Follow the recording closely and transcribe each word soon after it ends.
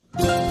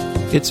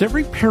It's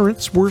every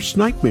parent's worst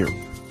nightmare,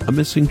 a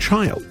missing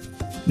child.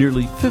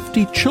 Nearly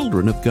 50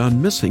 children have gone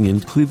missing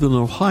in Cleveland,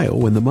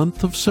 Ohio in the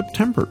month of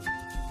September.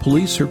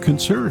 Police are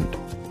concerned.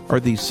 Are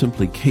these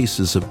simply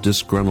cases of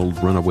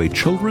disgruntled runaway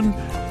children,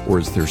 or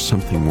is there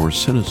something more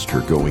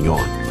sinister going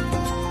on?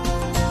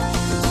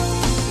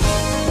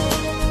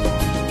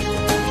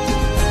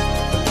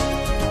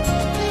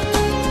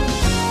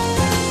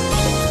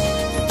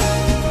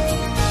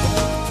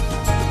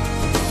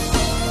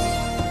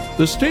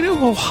 The state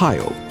of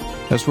Ohio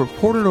has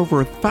reported over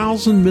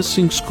 1,000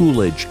 missing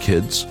school-age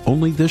kids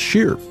only this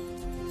year.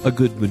 A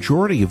good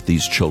majority of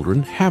these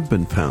children have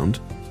been found,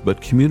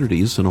 but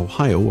communities in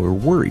Ohio are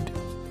worried.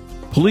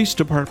 Police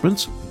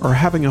departments are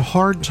having a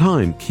hard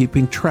time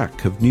keeping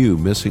track of new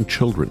missing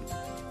children,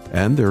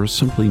 and there are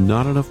simply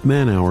not enough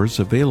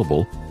man-hours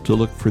available to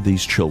look for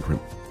these children.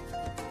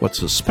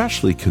 What's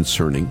especially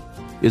concerning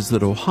is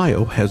that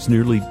Ohio has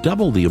nearly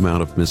double the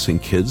amount of missing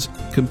kids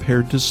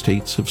compared to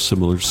states of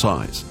similar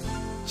size.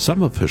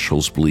 Some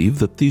officials believe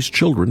that these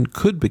children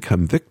could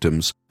become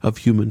victims of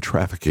human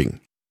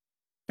trafficking.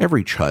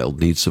 Every child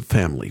needs a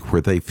family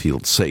where they feel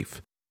safe.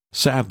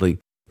 Sadly,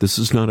 this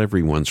is not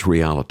everyone's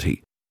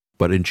reality.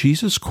 But in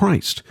Jesus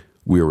Christ,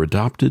 we are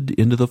adopted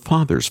into the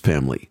Father's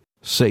family,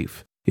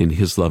 safe in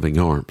His loving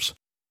arms.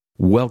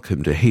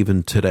 Welcome to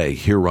Haven Today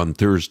here on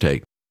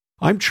Thursday.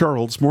 I'm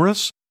Charles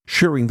Morris,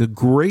 sharing the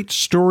great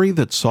story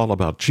that's all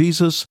about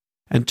Jesus,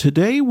 and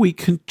today we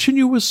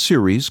continue a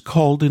series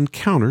called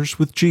Encounters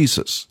with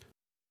Jesus.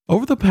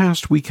 Over the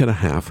past week and a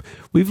half,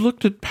 we've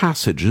looked at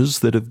passages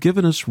that have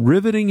given us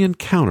riveting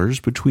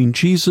encounters between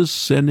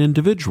Jesus and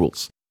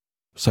individuals,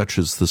 such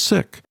as the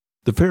sick,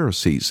 the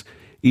Pharisees,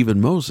 even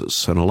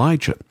Moses and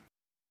Elijah.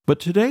 But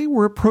today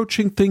we're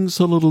approaching things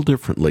a little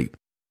differently.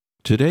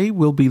 Today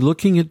we'll be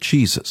looking at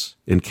Jesus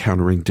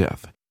encountering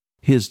death,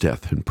 His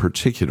death in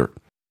particular.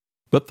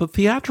 But the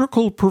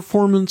theatrical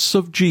performance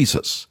of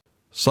Jesus,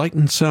 Sight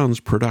and Sound's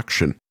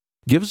production,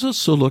 gives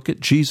us a look at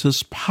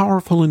Jesus'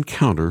 powerful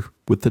encounter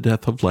with the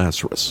death of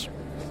Lazarus.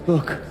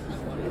 Look,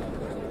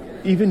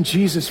 even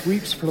Jesus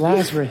weeps for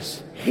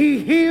Lazarus. He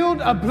healed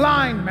a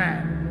blind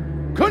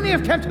man. Couldn't he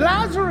have kept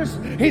Lazarus,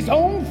 his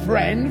own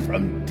friend,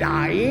 from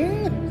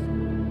dying?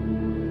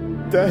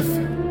 Death.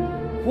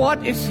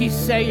 What is he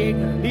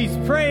saying? He's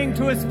praying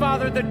to his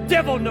father, the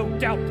devil, no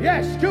doubt.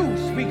 Yes, do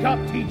speak up,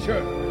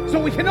 teacher,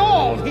 so we can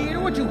all hear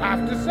what you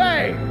have to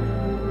say.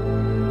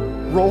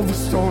 Roll the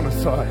stone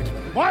aside.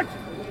 What?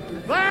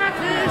 That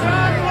is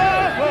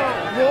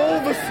unlawful! Roll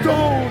the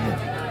stone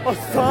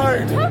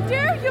aside! How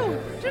dare you?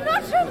 Do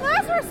not show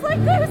Lazarus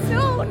like this!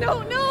 No,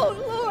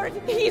 Lord!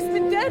 He's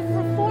been dead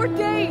for 4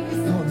 days!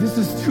 No, this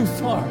is too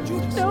far.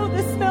 No,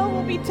 the smell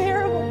will be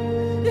terrible.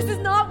 This is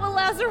not what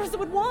Lazarus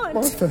would want.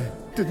 Martha,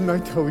 didn't I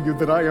tell you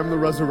that I am the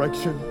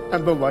resurrection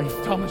and the life?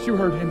 Thomas, you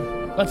heard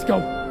him. Let's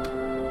go.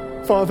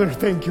 Father,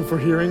 thank you for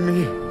hearing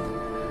me.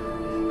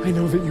 I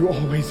know that you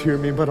always hear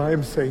me, but I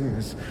am saying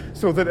this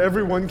so that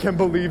everyone can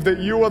believe that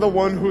you are the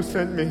one who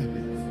sent me.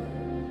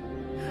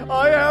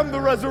 I am the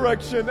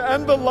resurrection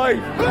and the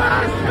life.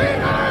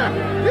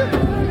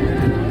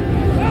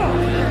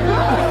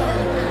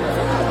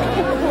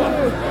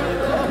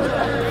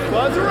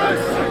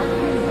 Lazarus,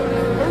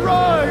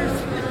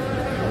 arise!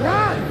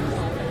 Arise!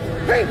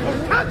 People,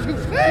 can't you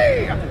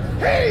see?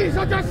 He's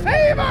a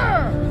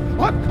deceiver!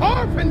 A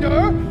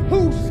carpenter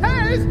who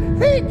says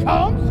he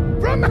comes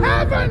from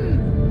heaven!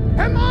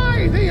 Am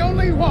I the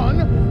only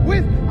one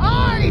with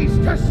eyes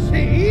to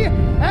see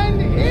and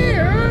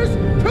ears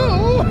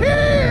to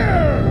hear?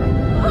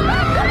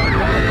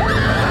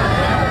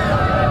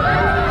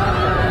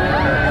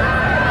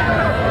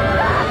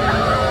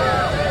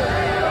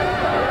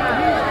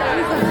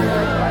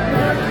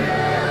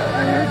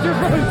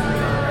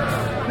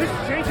 This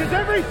changes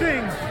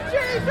everything!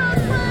 Jesus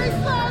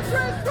raised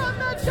Lazarus from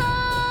the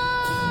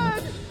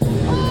dead!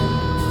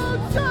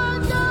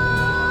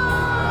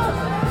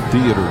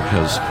 Theater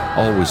has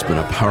always been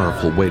a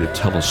powerful way to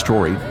tell a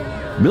story.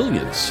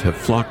 Millions have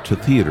flocked to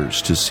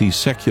theaters to see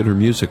secular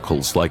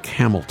musicals like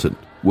Hamilton,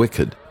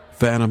 Wicked,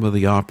 Phantom of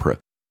the Opera,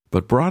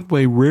 but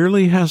Broadway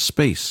rarely has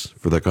space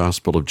for the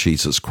gospel of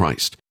Jesus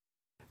Christ.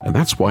 And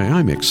that's why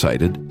I'm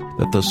excited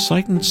that the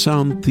Sight and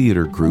Sound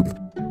Theater Group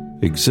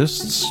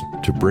exists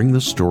to bring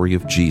the story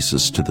of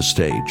Jesus to the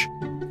stage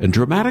and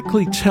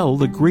dramatically tell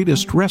the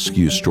greatest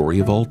rescue story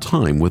of all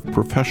time with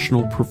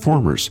professional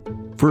performers,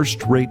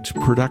 first-rate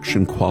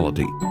production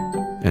quality,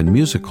 and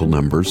musical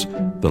numbers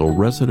that'll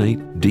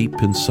resonate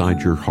deep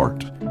inside your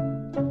heart.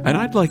 And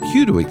I'd like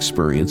you to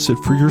experience it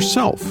for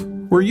yourself,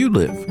 where you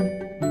live.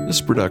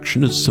 This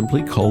production is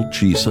simply called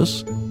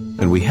Jesus,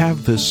 and we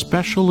have this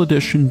special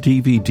edition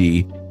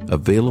DVD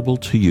available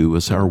to you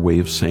as our way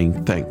of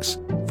saying thanks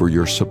for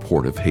your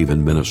support of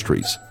Haven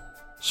Ministries.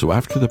 So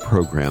after the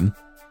program,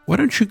 why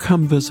don't you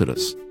come visit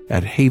us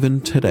at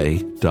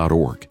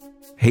haventoday.org.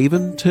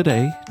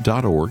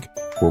 haventoday.org,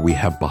 where we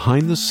have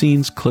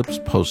behind-the-scenes clips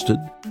posted.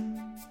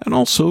 And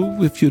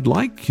also, if you'd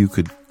like, you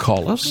could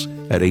call us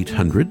at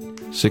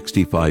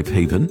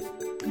 800-65-HAVEN,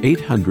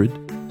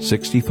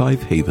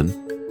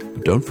 800-65-HAVEN,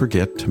 But don't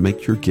forget to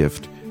make your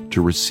gift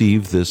to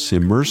receive this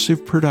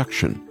immersive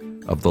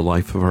production of the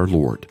life of our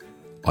Lord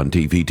on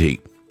DVD.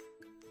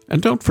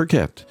 And don't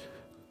forget,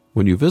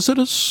 when you visit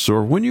us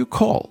or when you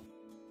call,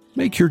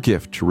 make your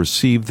gift to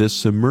receive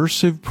this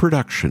immersive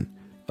production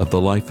of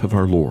the life of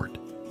our Lord,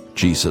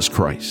 Jesus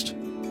Christ.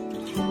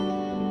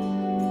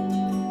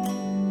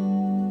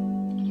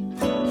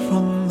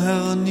 From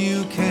heaven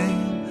you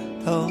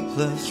came,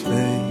 helpless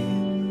babe,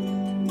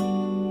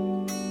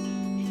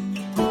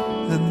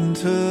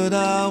 entered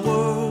our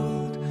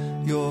world,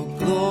 your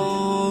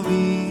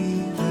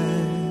glory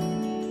there,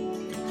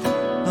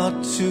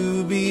 not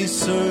to be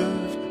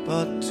served,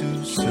 but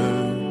to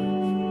serve,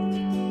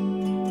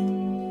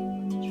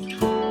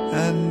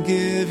 and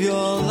give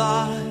your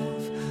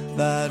life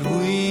that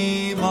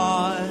we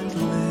might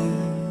live.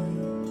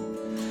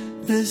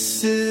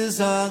 This is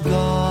our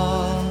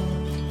God,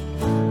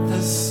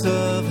 the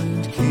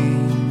servant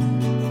King.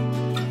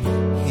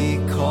 He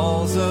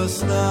calls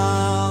us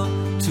now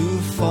to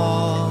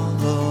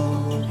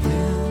follow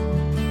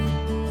Him,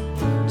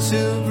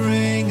 to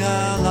bring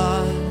our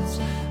lives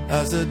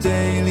as a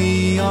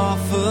daily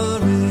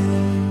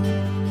offering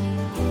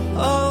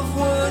of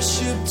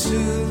worship to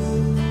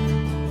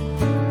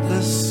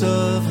the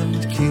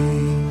servant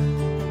King.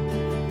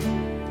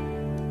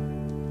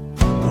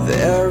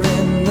 There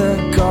in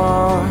the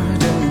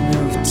garden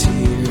of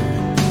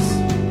tears,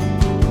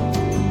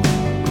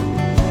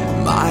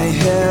 my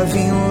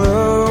heavy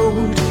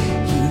load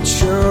He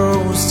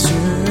chose to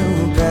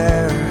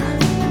bear.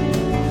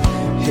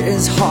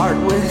 His heart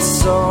with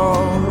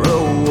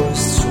sorrow was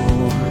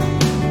sore,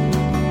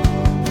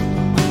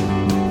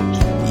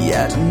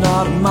 yet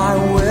not my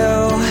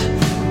will,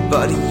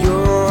 but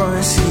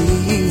yours,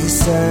 He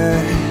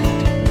said.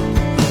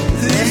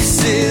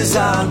 This is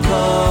our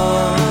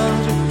God,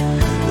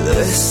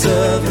 the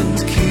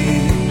servant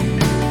King.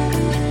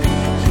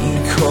 He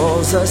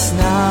calls us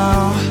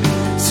now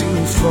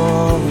to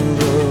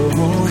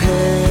follow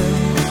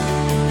Him,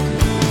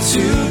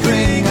 to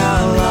bring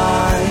our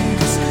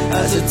lives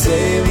as a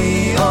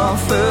daily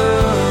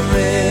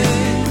offering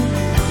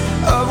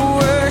of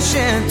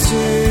worship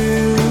to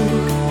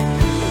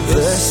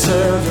the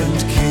servant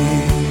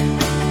King.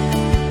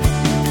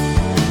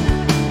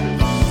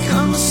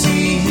 Come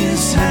see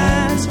His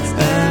hands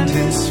and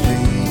His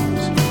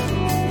feet,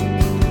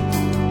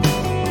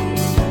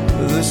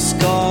 the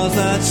scars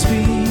that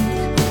speak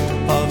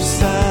of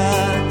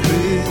sacrifice,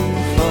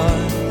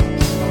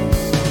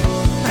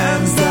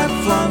 hands that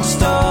flung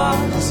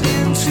stars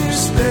into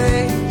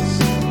space,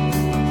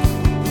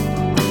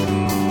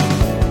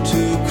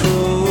 to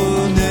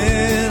cruel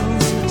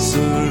nails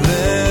surrender.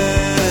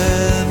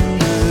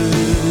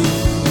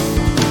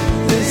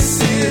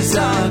 This is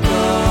our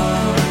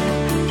God,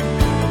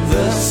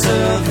 the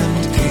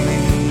servant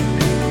King.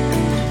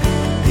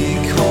 He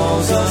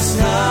calls us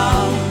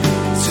now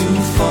to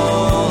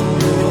follow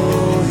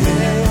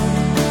Him,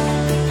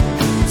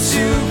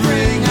 to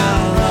bring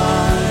our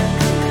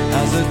life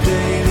as a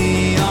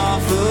daily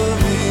offering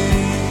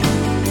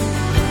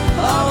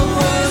of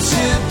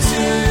worship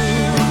to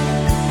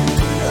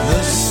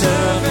the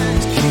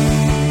servant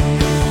King.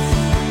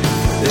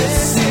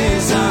 This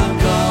is our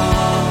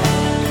God,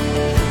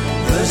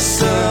 the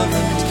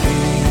servant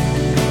King.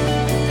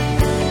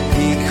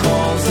 He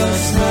calls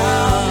us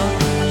now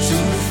to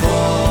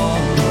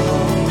follow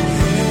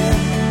Him,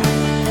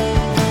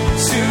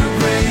 to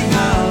bring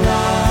our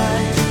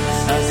lives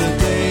as a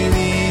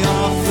daily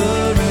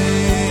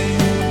offering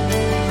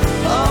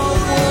of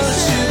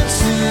worship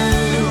to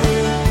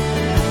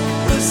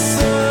the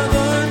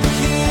servant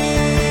King.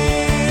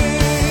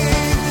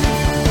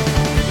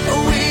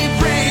 We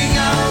bring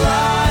our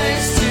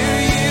lives to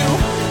You,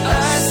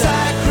 a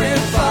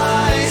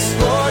sacrifice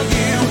for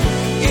You,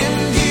 in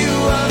You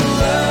a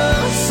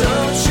love so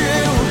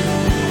true.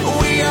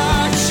 We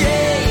are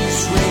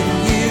changed with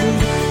You.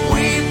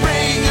 We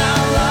bring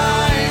our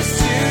lives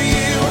to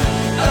You,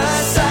 a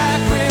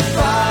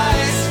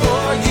sacrifice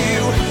for You,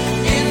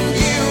 in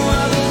You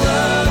a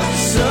love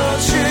so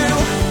true.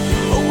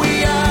 We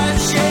are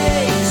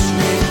changed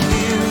with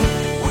You.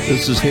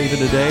 This is Haven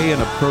Today in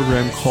a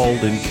program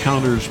called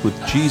Encounters with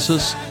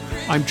Jesus.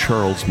 I'm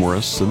Charles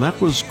Morris, and that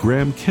was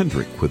Graham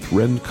Kendrick with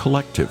Wren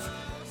Collective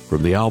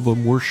from the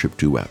album Worship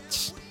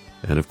Duets.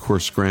 And of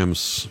course,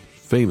 Graham's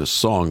famous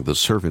song, The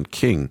Servant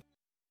King.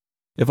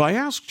 If I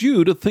asked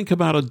you to think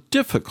about a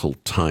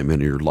difficult time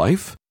in your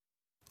life,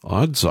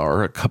 odds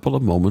are a couple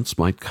of moments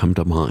might come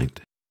to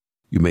mind.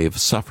 You may have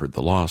suffered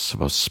the loss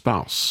of a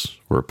spouse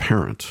or a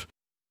parent,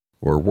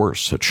 or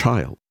worse, a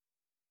child.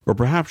 Or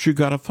perhaps you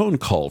got a phone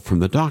call from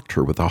the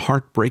doctor with a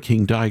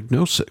heartbreaking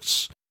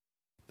diagnosis.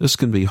 This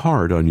can be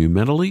hard on you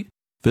mentally,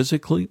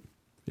 physically,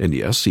 and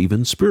yes,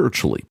 even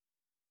spiritually.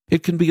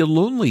 It can be a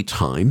lonely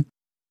time,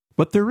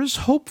 but there is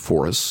hope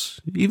for us,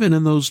 even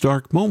in those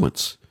dark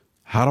moments.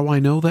 How do I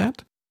know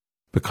that?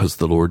 Because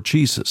the Lord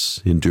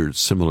Jesus endured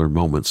similar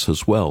moments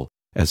as well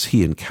as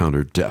He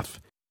encountered death.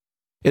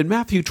 In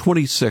Matthew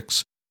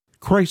 26,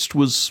 Christ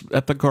was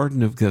at the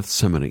Garden of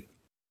Gethsemane.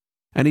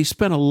 and he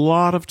spent a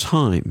lot of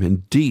time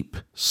in deep,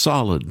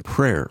 solid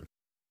prayer.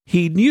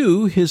 He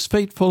knew his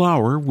fateful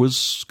hour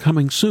was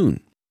coming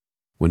soon,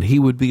 when he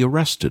would be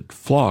arrested,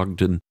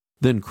 flogged, and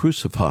then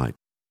crucified.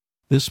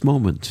 This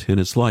moment in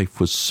his life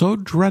was so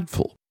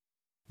dreadful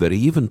that he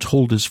even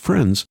told his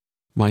friends,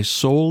 "My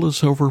soul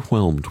is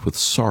overwhelmed with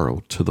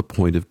sorrow to the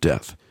point of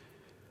death.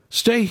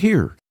 Stay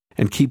here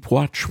and keep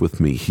watch with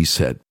me," he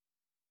said.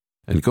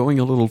 And going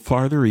a little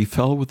farther, he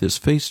fell with his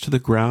face to the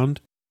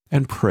ground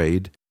and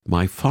prayed,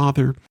 "My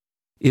Father,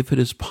 if it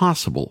is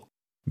possible,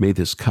 may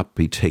this cup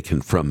be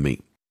taken from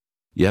me.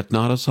 Yet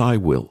not as I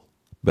will,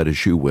 but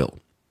as you will."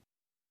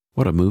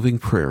 What a moving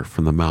prayer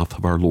from the mouth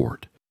of our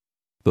Lord.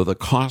 Though the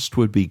cost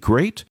would be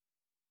great,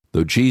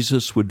 though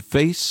Jesus would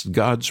face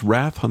God's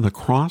wrath on the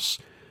cross,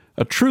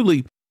 a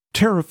truly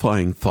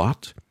terrifying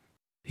thought,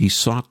 he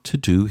sought to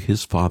do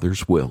his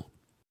Father's will.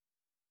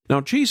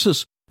 Now,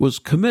 Jesus was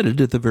committed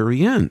at the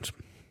very end.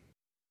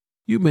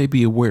 You may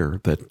be aware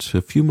that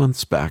a few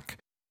months back,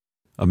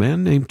 a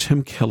man named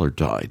Tim Keller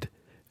died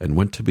and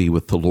went to be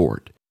with the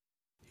Lord.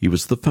 He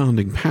was the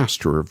founding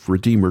pastor of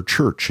Redeemer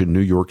Church in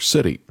New York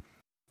City.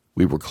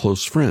 We were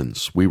close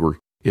friends. We were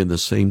in the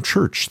same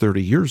church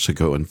 30 years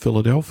ago in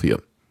Philadelphia.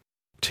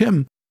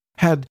 Tim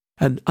had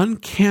an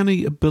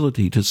uncanny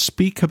ability to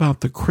speak about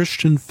the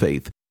Christian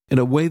faith in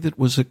a way that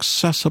was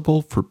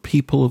accessible for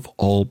people of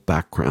all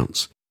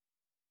backgrounds.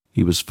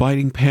 He was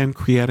fighting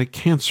pancreatic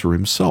cancer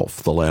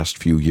himself the last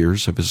few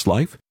years of his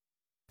life,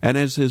 and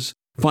as his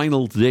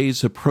final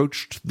days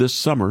approached this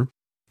summer,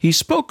 he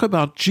spoke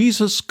about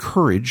Jesus'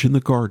 courage in the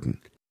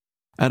garden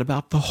and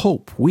about the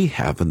hope we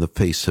have in the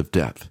face of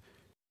death.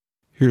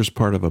 Here's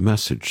part of a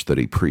message that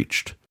he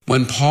preached.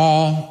 When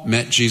Paul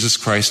met Jesus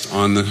Christ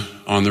on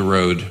the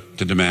road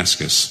to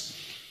Damascus,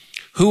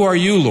 "Who are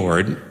you,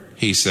 Lord?"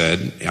 he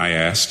said. I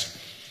asked.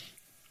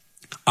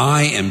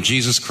 "I am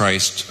Jesus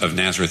Christ of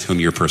Nazareth, whom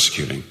you're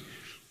persecuting."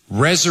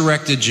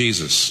 Resurrected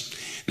Jesus.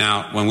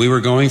 Now, when we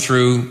were going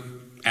through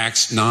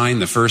Acts 9,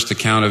 the first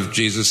account of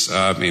Jesus,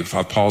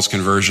 of Paul's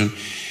conversion,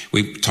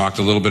 we talked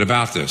a little bit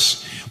about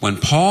this. When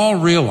Paul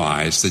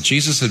realized that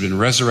Jesus had been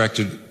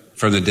resurrected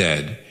from the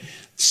dead,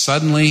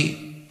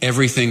 suddenly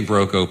everything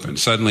broke open.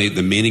 Suddenly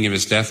the meaning of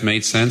his death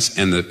made sense,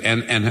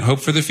 and hope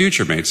for the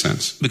future made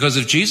sense. Because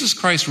if Jesus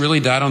Christ really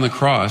died on the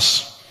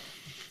cross,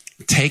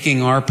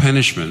 taking our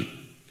punishment,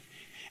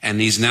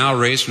 and he's now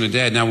raised from the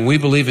dead, now when we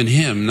believe in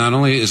him, not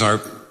only is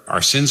our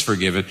sins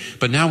forgiven,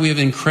 but now we have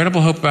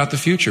incredible hope about the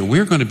future.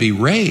 We're going to be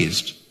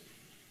raised.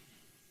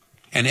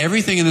 And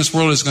everything in this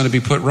world is going to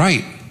be put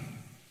right.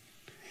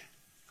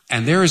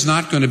 And there's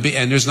not going to be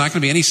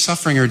any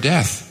suffering or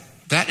death.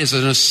 That is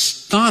an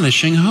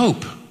astonishing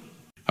hope.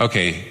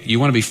 Okay, you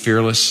want to be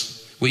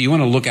fearless? Well, you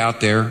want to look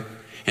out there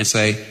and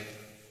say,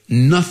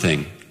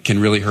 nothing can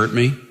really hurt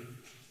me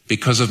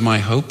because of my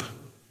hope,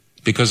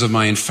 because of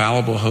my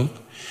infallible hope.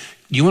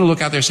 You want to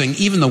look out there saying,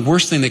 even the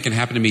worst thing that can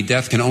happen to me,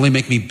 death, can only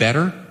make me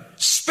better?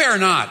 Spare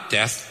not,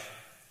 death.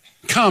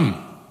 Come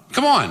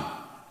on.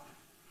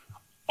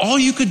 All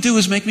you could do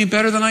is make me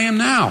better than I am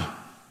now.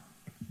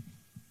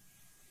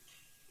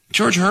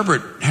 George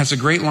Herbert has a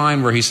great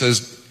line where he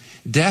says,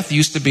 death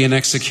used to be an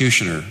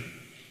executioner,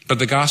 but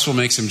the gospel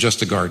makes him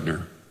just a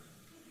gardener.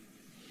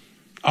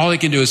 All he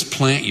can do is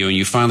plant you, and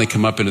you finally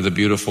come up into the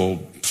beautiful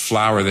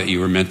flower that you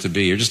were meant to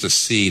be. You're just a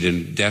seed,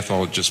 and death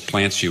all just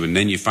plants you, and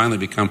then you finally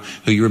become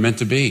who you were meant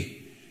to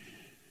be.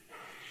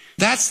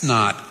 That's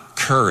not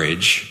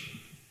courage,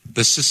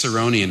 the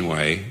Ciceronian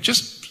way.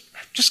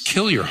 Just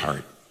kill your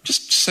heart.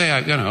 Just say,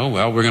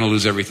 we're going to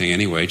lose everything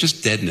anyway.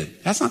 Just deaden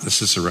it. That's not the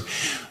Cicero.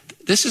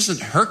 This isn't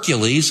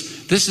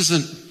Hercules. This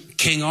isn't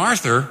King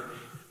Arthur.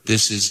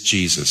 This is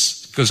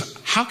Jesus. Because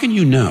how can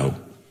you know?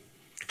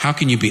 How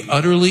can you be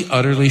utterly,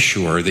 utterly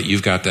sure that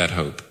you've got that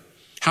hope?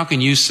 How can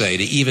you say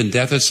to even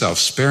death itself,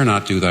 spare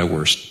not, do thy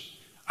worst?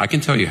 I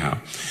can tell you how.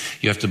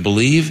 You have to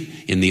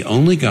believe in the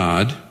only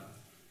God.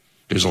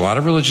 There's a lot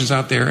of religions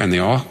out there, and they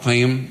all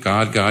claim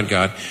God, God,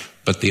 God.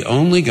 But the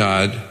only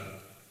God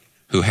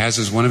who has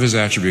as one of his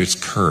attributes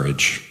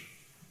courage.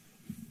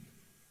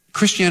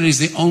 Christianity is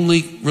the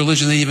only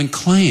religion that even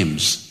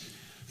claims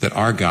that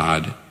our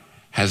God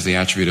has the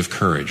attribute of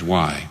courage.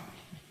 Why?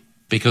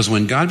 Because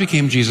when God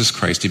became Jesus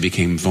Christ, he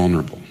became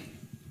vulnerable.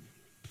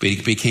 But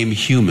he became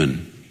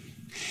human.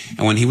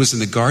 And when he was in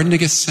the Garden of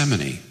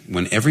Gethsemane,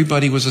 when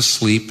everybody was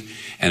asleep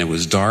and it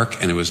was dark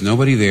and there was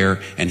nobody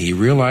there, and he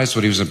realized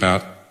what he was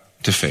about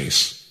to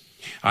face,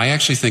 I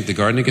actually think the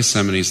Garden of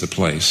Gethsemane is the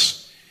place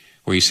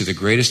where you see the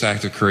greatest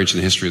act of courage in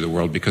the history of the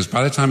world, because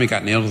by the time he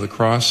got nailed to the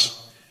cross,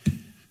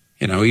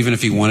 even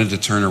if he wanted to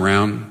turn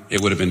around,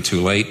 it would have been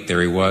too late.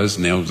 There he was,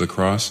 nailed to the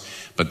cross.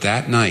 But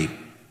that night,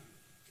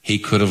 he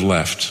could have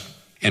left.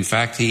 In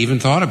fact, he even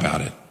thought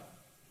about it.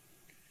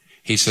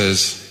 He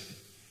says,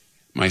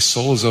 my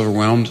soul is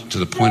overwhelmed to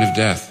the point of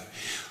death.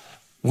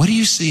 What do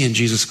you see in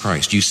Jesus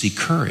Christ? You see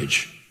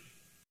courage.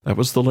 That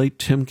was the late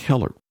Tim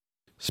Keller,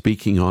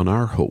 speaking on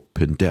our hope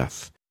in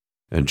death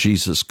and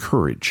Jesus'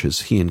 courage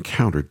as he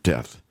encountered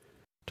death.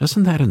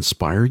 Doesn't that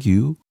inspire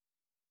you?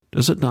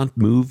 Does it not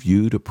move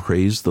you to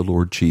praise the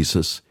Lord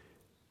Jesus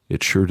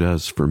It sure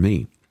does for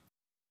me.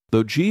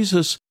 Though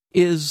Jesus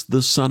is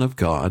the Son of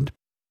God,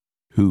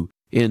 who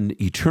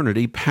in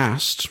eternity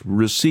past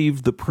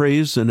received the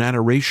praise and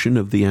adoration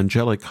of the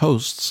angelic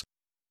hosts,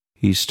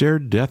 he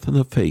stared death in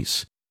the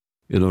face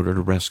in order to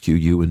rescue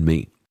you and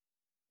me.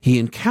 He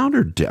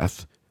encountered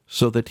death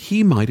so that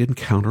he might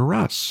encounter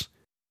us.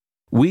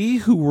 We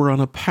who were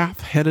on a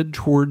path headed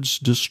towards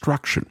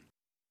destruction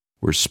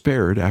were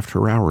spared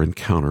after our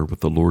encounter with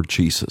the Lord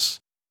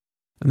Jesus.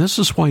 And this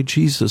is why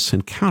Jesus'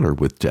 encounter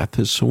with death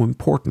is so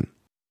important.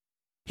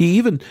 He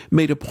even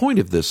made a point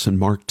of this in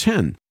Mark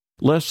 10,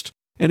 lest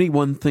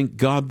anyone think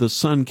God the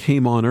Son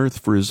came on earth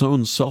for his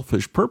own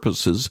selfish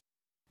purposes.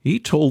 He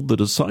told the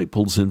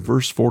disciples in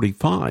verse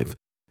 45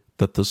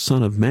 that the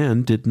Son of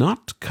Man did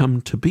not come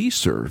to be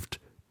served,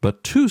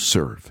 but to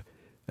serve,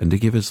 and to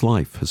give his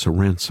life as a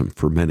ransom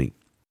for many.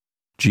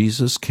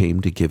 Jesus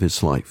came to give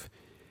his life.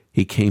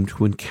 He came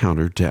to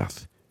encounter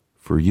death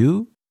for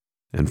you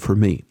and for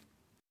me.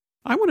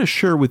 I want to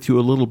share with you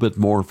a little bit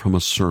more from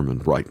a sermon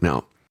right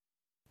now.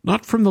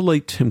 Not from the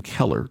late Tim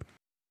Keller,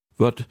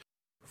 but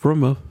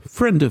from a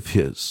friend of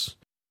his,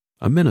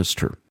 a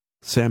minister,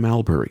 Sam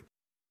Albury.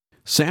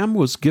 Sam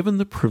was given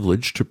the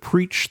privilege to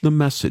preach the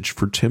message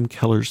for Tim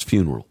Keller's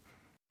funeral,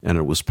 and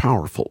it was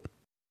powerful.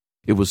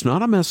 It was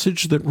not a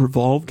message that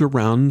revolved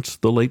around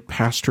the late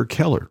Pastor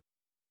Keller.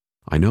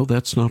 I know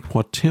that's not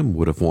what Tim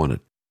would have wanted.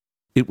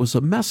 It was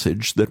a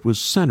message that was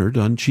centered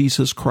on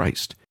Jesus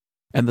Christ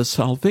and the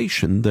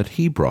salvation that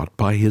he brought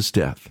by his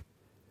death.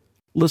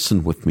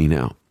 Listen with me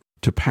now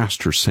to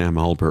Pastor Sam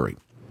Albury.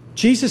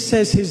 Jesus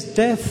says his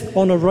death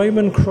on a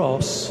Roman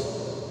cross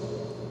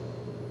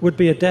would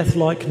be a death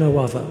like no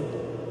other.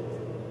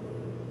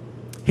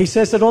 He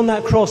says that on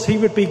that cross he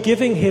would be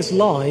giving his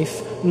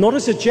life not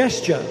as a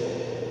gesture,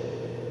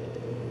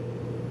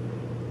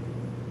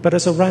 but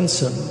as a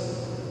ransom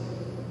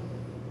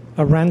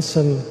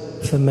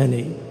for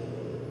many.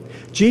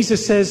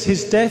 Jesus says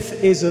his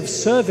death is of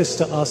service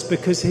to us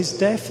because his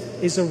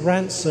death is a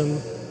ransom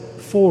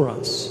for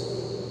us.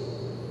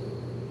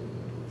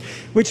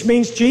 Which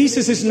means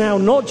Jesus is now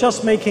not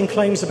just making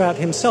claims about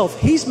himself,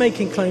 he's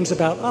making claims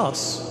about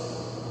us.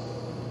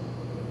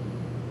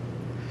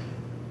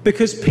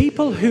 Because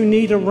people who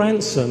need a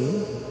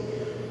ransom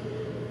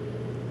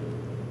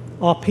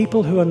are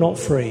people who are not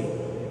free.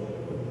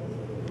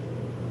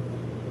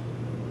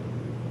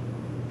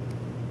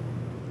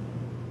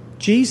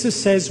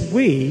 Jesus says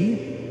we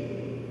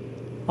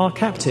are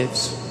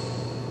captives.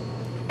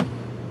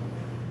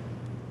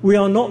 We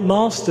are not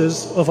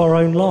masters of our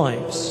own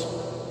lives.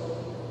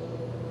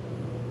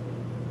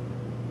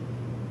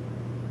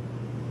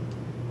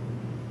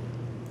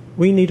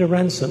 We need a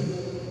ransom.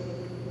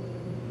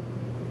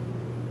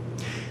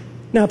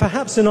 Now,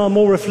 perhaps in our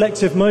more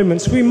reflective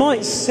moments, we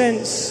might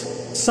sense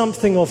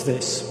something of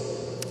this.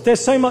 There's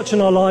so much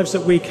in our lives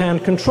that we can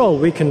control.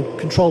 We can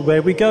control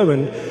where we go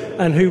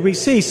and who we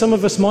see. Some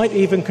of us might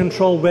even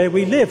control where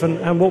we live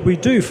and what we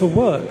do for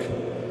work.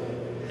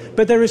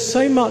 But there is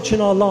so much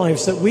in our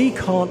lives that we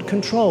can't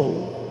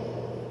control.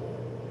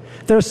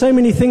 There are so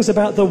many things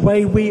about the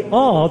way we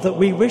are that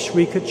we wish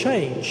we could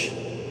change.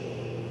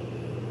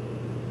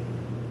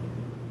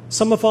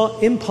 Some of our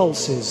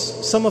impulses,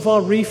 some of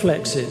our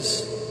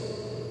reflexes,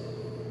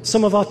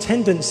 some of our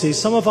tendencies,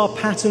 some of our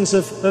patterns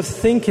of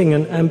thinking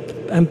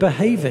and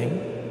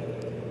behaving.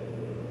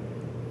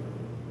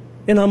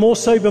 In our more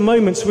sober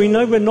moments, we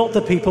know we're not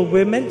the people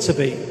we're meant to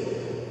be.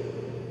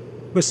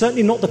 We're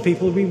certainly not the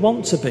people we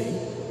want to be.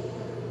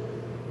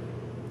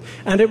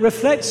 And it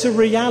reflects a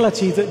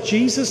reality that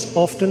Jesus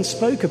often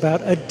spoke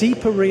about, a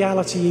deeper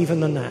reality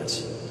even than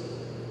that.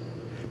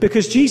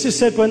 Because Jesus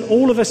said when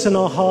all of us in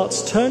our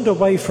hearts turned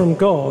away from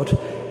God,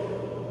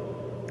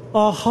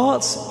 our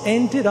hearts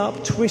ended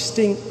up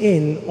twisting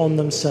in on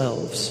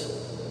themselves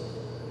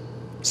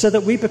so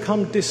that we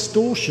become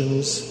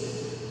distortions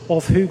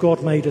of who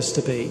God made us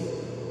to be.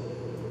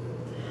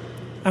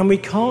 And we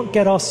can't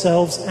get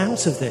ourselves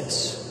out of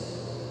this.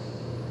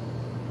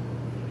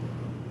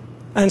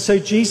 And so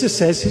Jesus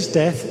says his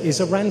death is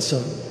a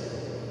ransom.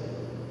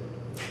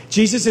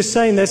 Jesus is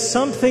saying there's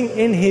something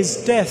in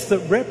his death that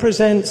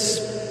represents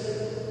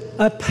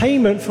a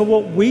payment for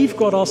what we've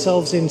got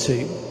ourselves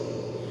into.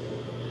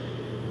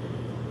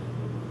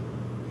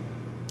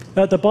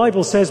 The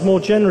Bible says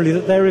more generally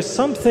that there is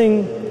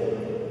something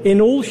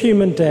in all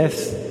human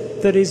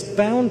death that is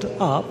bound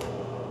up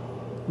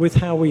with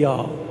how we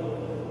are.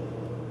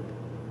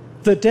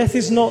 That death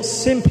is not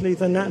simply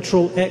the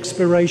natural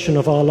expiration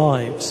of our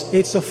lives.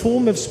 It's a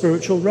form of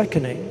spiritual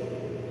reckoning.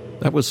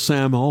 That was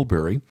Sam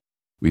Albury.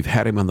 We've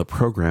had him on the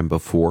program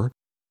before,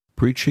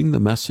 preaching the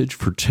message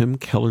for Tim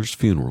Keller's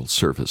funeral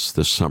service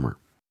this summer.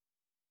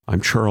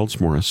 I'm Charles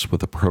Morris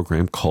with a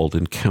program called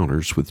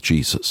Encounters with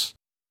Jesus.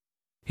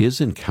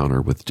 His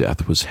encounter with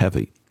death was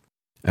heavy,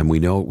 and we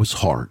know it was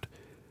hard,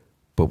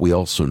 but we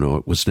also know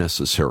it was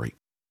necessary.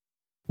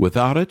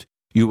 Without it,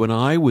 you and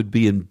I would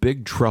be in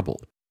big trouble.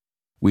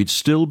 We'd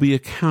still be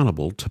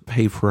accountable to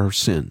pay for our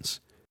sins.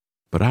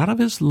 But out of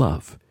his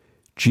love,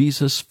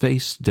 Jesus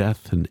faced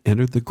death and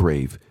entered the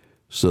grave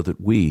so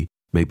that we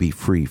may be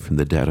free from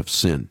the debt of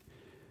sin.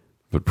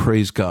 But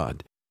praise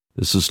God,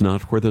 this is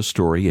not where the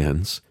story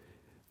ends.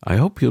 I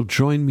hope you'll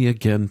join me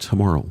again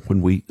tomorrow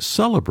when we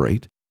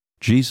celebrate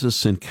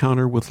Jesus'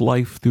 encounter with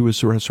life through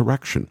his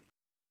resurrection.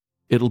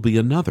 It'll be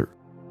another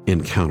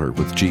encounter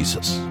with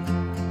Jesus.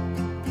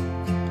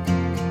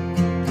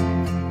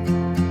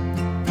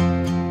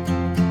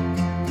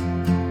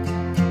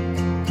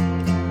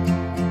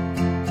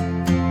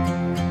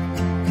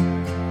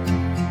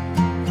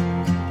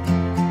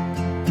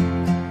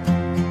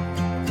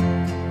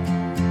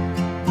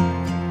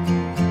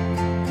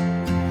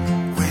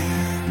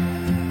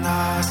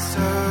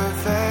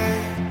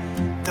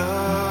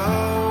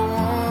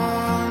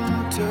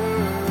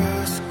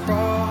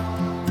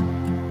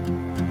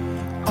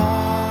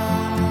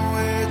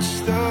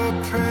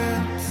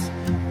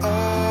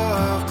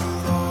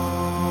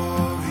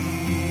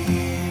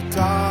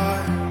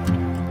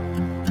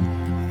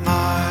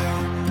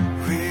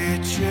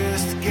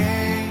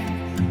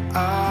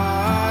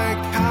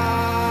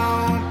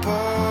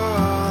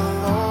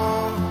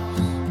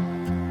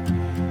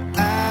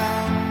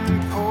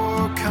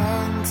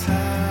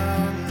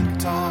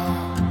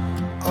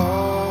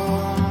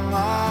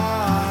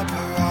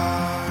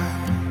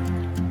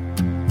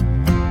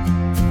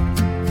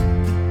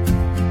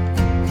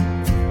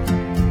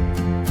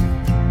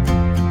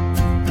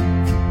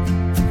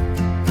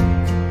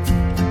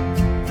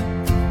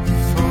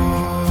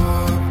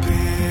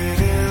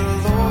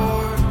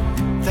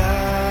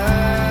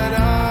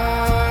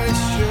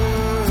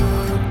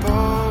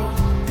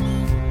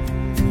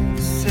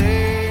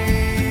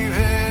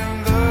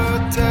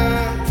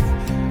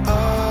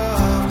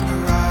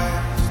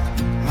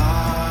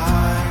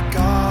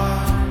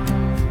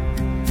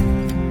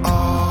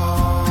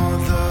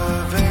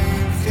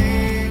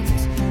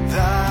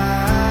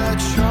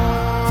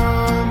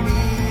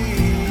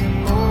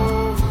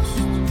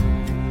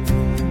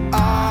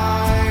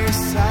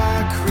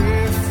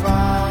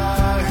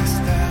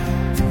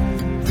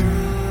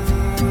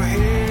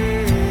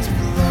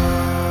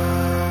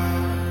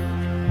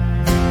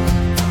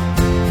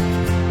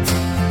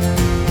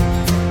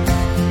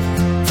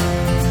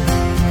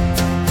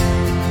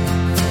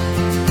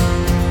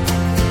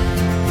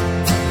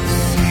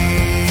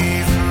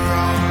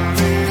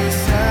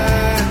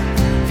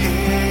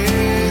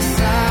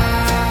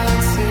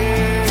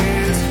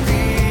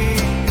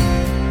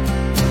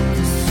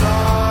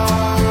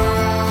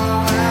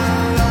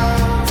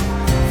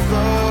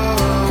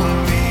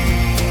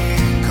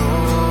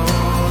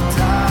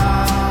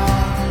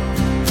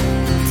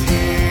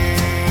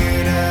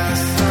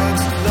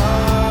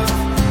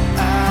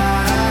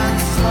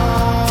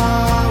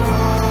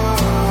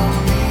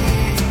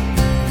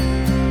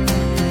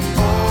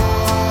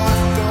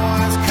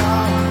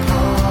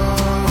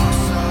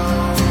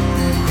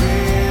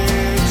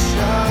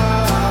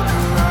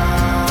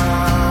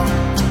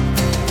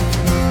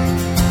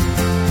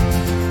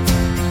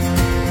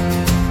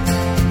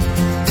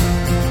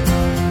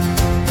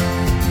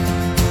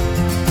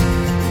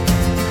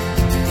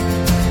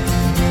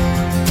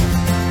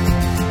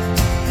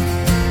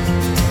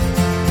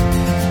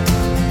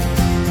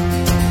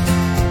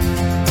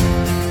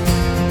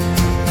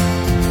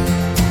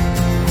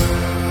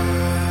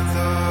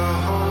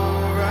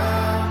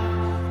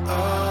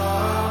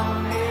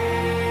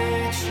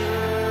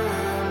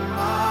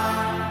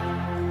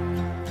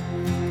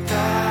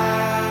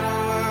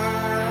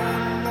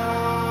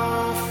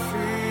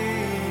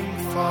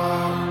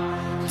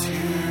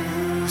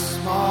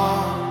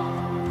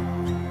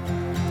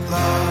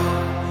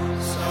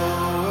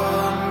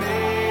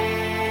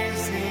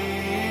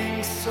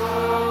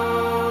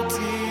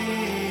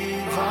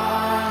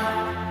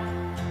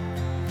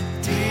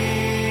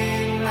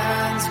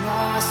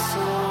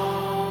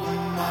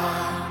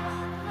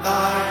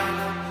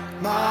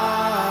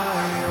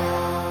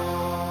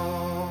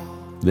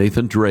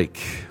 Nathan Drake,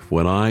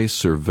 When I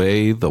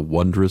Survey the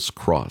Wondrous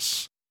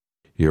Cross.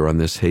 Here on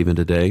This Haven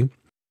Today,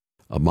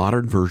 a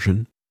modern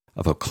version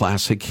of a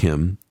classic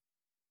hymn.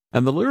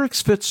 And the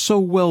lyrics fit so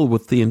well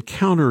with the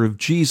encounter of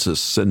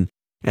Jesus and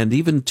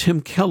even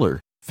Tim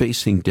Keller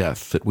facing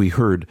death that we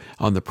heard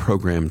on the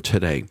program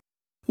today.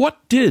 What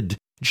did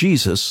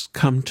Jesus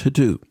come to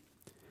do?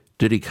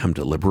 Did he come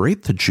to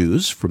liberate the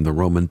Jews from the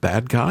Roman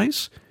bad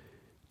guys?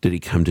 Did he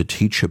come to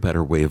teach a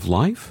better way of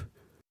life?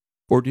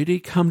 Or did he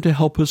come to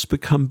help us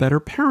become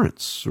better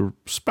parents or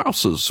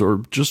spouses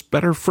or just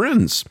better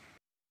friends?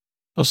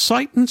 A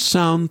Sight and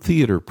Sound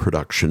theater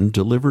production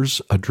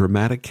delivers a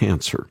dramatic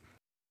answer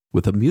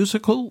with a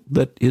musical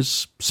that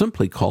is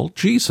simply called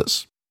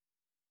Jesus.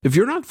 If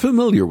you're not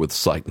familiar with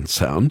Sight and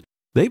Sound,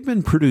 they've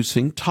been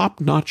producing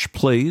top-notch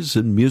plays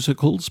and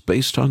musicals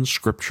based on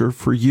Scripture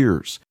for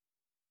years.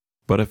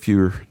 But if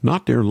you're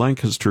not near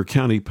Lancaster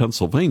County,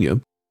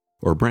 Pennsylvania,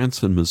 or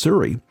Branson,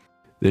 Missouri,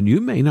 then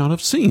you may not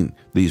have seen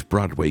these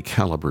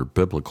Broadway-caliber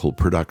biblical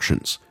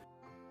productions.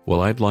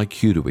 Well, I'd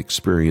like you to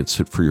experience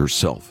it for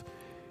yourself,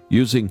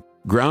 using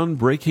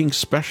groundbreaking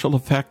special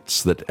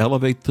effects that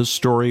elevate the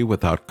story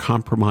without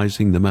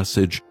compromising the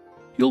message.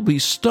 You'll be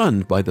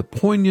stunned by the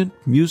poignant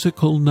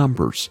musical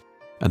numbers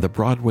and the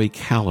Broadway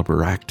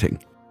caliber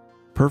acting.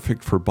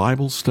 Perfect for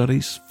Bible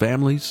studies,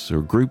 families,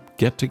 or group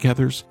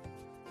get-togethers.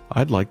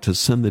 I'd like to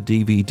send the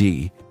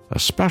DVD, a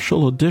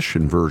special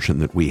edition version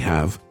that we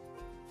have,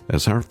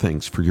 as our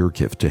thanks for your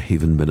gift to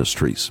Haven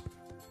Ministries.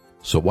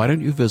 So why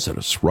don't you visit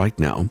us right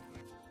now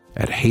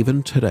at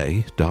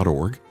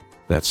haventoday.org.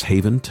 That's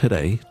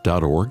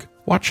haventoday.org.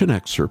 Watch an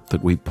excerpt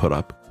that we put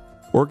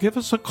up, or give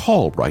us a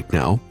call right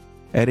now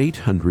at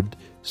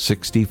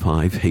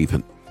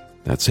 800-65-HAVEN.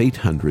 That's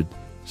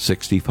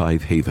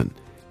 800-65-HAVEN.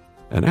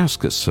 And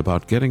ask us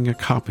about getting a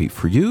copy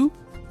for you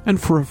and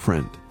for a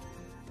friend.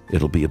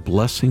 It'll be a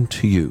blessing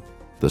to you,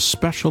 the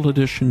special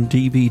edition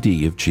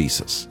DVD of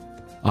Jesus.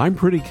 I'm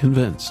pretty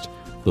convinced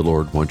the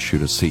Lord wants you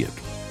to see it.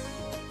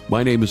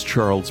 My name is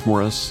Charles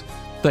Morris.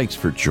 Thanks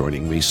for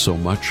joining me so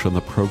much on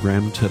the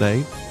program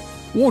today.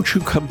 Won't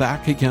you come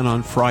back again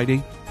on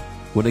Friday,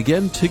 when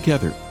again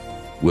together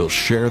we'll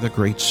share the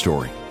great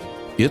story.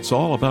 It's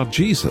all about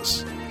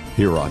Jesus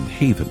here on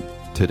Haven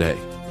Today.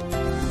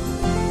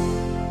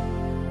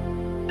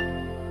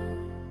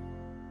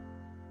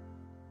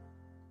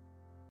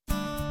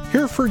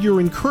 Here for your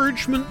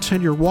encouragement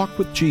and your walk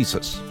with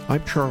Jesus.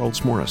 I'm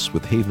Charles Morris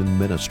with Haven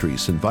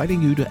Ministries,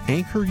 inviting you to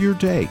anchor your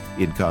day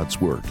in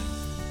God's Word.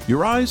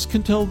 Your eyes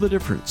can tell the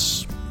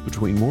difference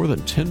between more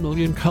than 10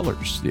 million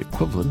colors, the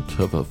equivalent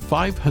of a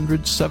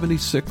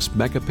 576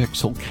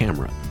 megapixel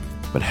camera.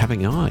 But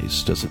having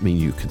eyes doesn't mean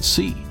you can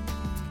see.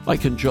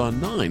 Like in John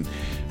 9,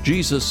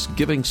 Jesus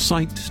giving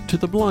sight to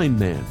the blind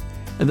man,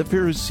 and the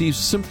Pharisees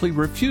simply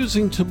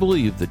refusing to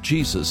believe that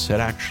Jesus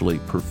had actually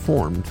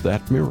performed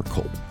that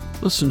miracle.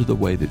 Listen to the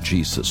way that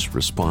Jesus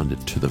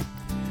responded to them.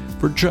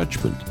 For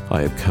judgment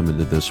I have come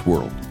into this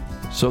world,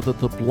 so that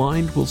the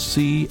blind will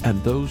see,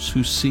 and those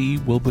who see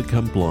will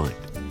become blind.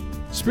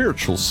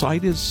 Spiritual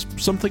sight is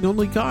something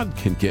only God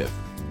can give,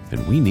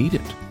 and we need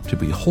it to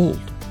behold,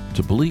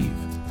 to believe,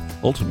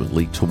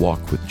 ultimately to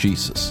walk with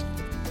Jesus.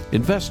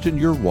 Invest in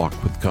your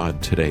walk with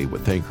God today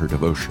with Anchor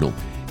Devotional.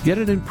 Get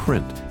it in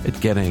print at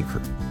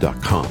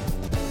getanchor.com.